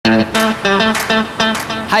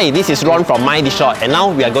Hi, this is Ron from My Digital, and now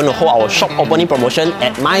we are going to hold our shop opening promotion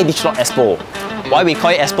at My Digital EXPO. Why we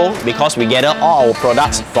call it EXPO? Because we gather all our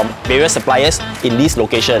products from various suppliers in this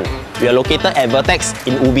location. We are located at Vertex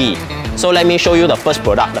in Ubi. So let me show you the first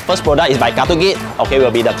product. The first product is by Kato Gate. Okay,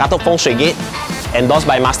 will be the Kato Feng Shui Gate, endorsed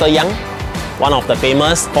by Master Yang, one of the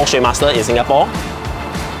famous Feng Shui master in Singapore.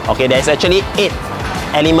 Okay, there's actually 8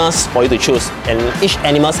 animals for you to choose, and each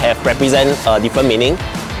animals have represent a different meaning.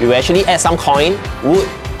 We will actually add some coin, wood,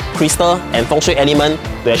 crystal, and Feng Shui element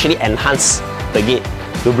to actually enhance the gate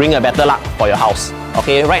to bring a better luck for your house.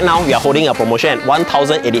 Okay, right now we are holding a promotion at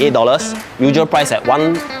 $1,088, usual price at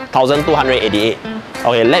 $1,288.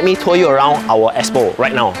 Okay, let me tour you around our expo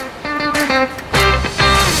right now.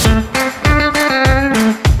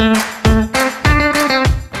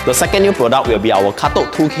 The second new product will be our Kato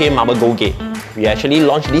 2K Marble Gold Gate. We actually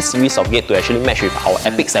launched this series of gate to actually match with our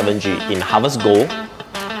Epic 7G in Harvest Gold,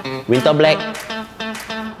 Winter Black,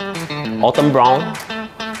 Autumn Brown,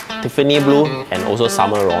 Tiffany Blue, and also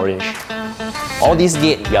Summer Orange. All these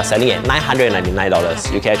gates we are selling at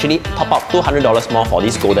 $999. You can actually top up $200 more for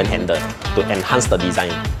this golden handle to enhance the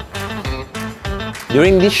design.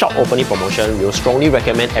 During this shop opening promotion, we will strongly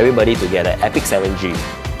recommend everybody to get an Epic 7G.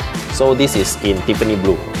 So this is in Tiffany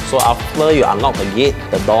Blue. So after you unlock the gate,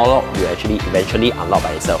 the door lock will actually eventually unlock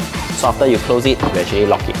by itself. So after you close it, you actually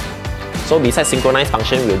lock it. So besides synchronized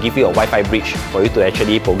function, we'll give you a Wi-Fi bridge for you to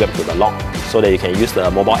actually program to the lock so that you can use the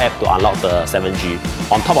mobile app to unlock the 7G.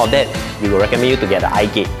 On top of that, we will recommend you to get the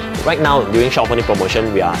iGate. Right now, during shop opening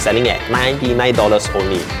promotion, we are selling at $99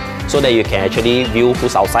 only, so that you can actually view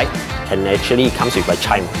who's outside, and actually it comes with a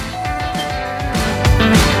chime.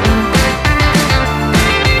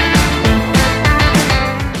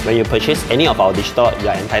 When you purchase any of our digital, you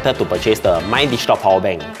are entitled to purchase the My Digital Power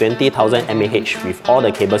Bank 20,000 mAh with all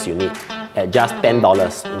the cables you need at just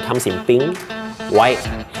 $10. It comes in pink, white,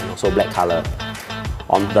 and also black color.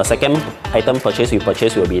 On the second item purchase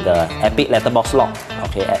will be the Epic Letterbox Lock,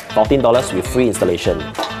 okay, at $14 with free installation.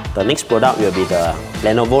 The next product will be the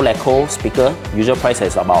Lenovo Echo speaker. Usual price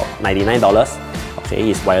is about $99. Okay,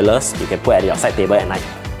 it's wireless. You can put at your side table at night.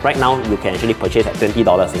 Right now, you can actually purchase at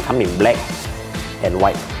 $20. It comes in black and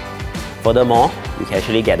white. Furthermore, you can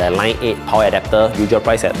actually get a Line 8 power adapter, usual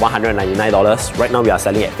price at $199. Right now we are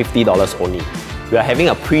selling at $50 only. We are having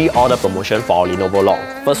a pre-order promotion for our Lenovo lock.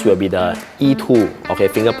 First will be the E2, okay,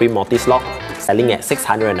 fingerprint multi lock, selling at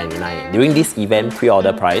 $699. During this event,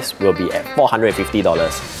 pre-order price will be at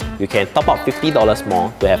 $450. You can top up $50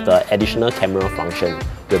 more to have the additional camera function,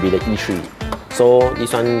 will be the E3. So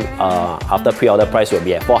this one, after pre-order price will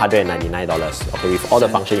be at $499, okay, with all the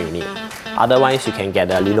function you need. Otherwise, you can get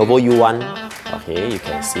the Lenovo U1. Okay, you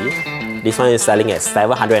can see. This one is selling at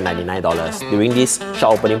 $799. During this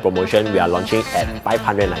shop opening promotion, we are launching at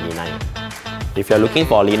 $599. If you're looking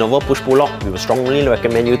for a Lenovo push-pull lock, we would strongly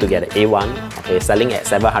recommend you to get the A1. Okay, selling at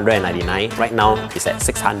 $799. Right now, it's at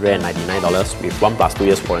 $699 with 1+2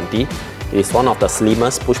 years warranty. It is one of the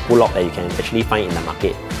slimmest push-pull lock that you can actually find in the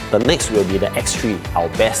market. The next will be the X3, our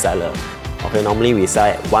best seller. Okay, normally we sell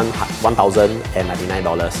at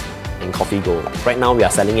 $1,099 in coffee gold. Right now we are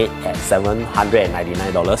selling it at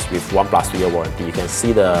 $799 with 1+2 year warranty. You can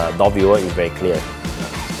see the door viewer is very clear.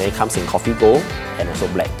 Then it comes in coffee gold and also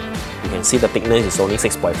black. You can see the thickness is only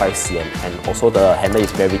 6.5 cm, and also the handle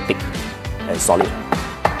is very thick and solid.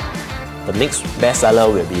 The next best seller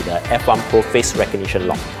will be the F1 Pro face recognition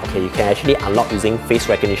lock. Okay, you can actually unlock using face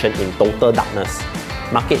recognition in total darkness.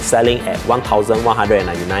 Market selling at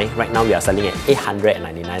 $1,199. Right now we are selling at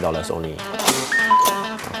 $899 only.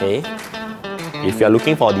 Okay. If you are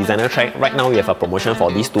looking for a designer track, right now we have a promotion for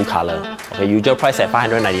these two colors. Okay, usual price at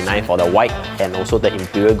 $599 for the white and also the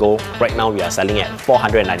Imperial Gold. Right now we are selling at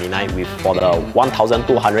 $499 for the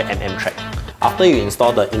 1200 mm track. After you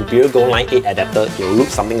install the Imperial Gold Line 8 adapter, it will look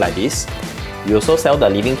something like this. We also sell the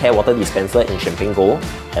Living Care water dispenser in Champagne Gold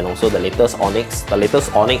and also the latest Onyx. The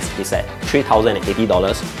latest Onyx is at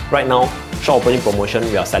 $3,080. Right now, shop opening promotion,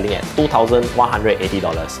 we are selling at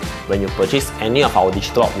 $2,180. When you purchase any of our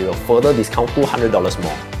digital lock, we will further discount $200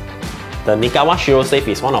 more. The Nikawa Shiro safe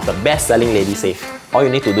is one of the best selling lady safe. All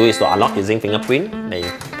you need to do is to unlock using fingerprint, then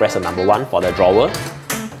you press the number 1 for the drawer.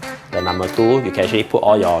 The number 2, you can actually put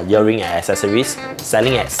all your earring and accessories,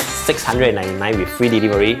 selling at $699 with free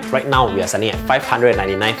delivery. Right now, we are selling at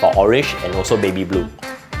 $599 for orange and also baby blue.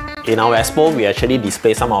 In our expo, we actually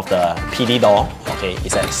display some of the PD door. Okay,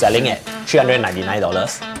 it's selling at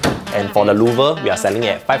 $399. And for the louver, we are selling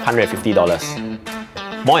at $550.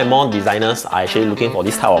 More and more designers are actually looking for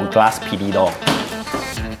this type of glass PD door.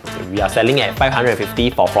 We are selling at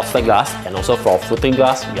 $550 for frosted glass, and also for fluted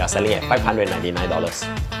glass, we are selling at $599.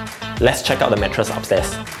 Let's check out the mattress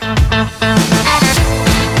upstairs.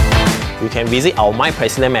 You can visit our My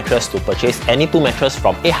President mattress to purchase any two mattresses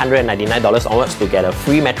from $899 onwards to get a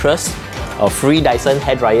free mattress, a free Dyson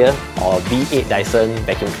hairdryer, or a V8 Dyson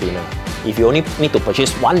vacuum cleaner. If you only need to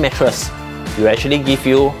purchase one mattress, we actually give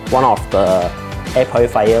you one of the air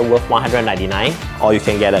purifier worth $199, or you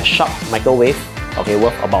can get a Shark microwave, okay,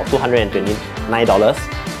 worth about $229.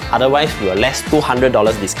 Otherwise, we will less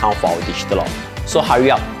 $200 discount for our digital off. So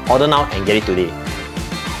hurry up, order now and get it today.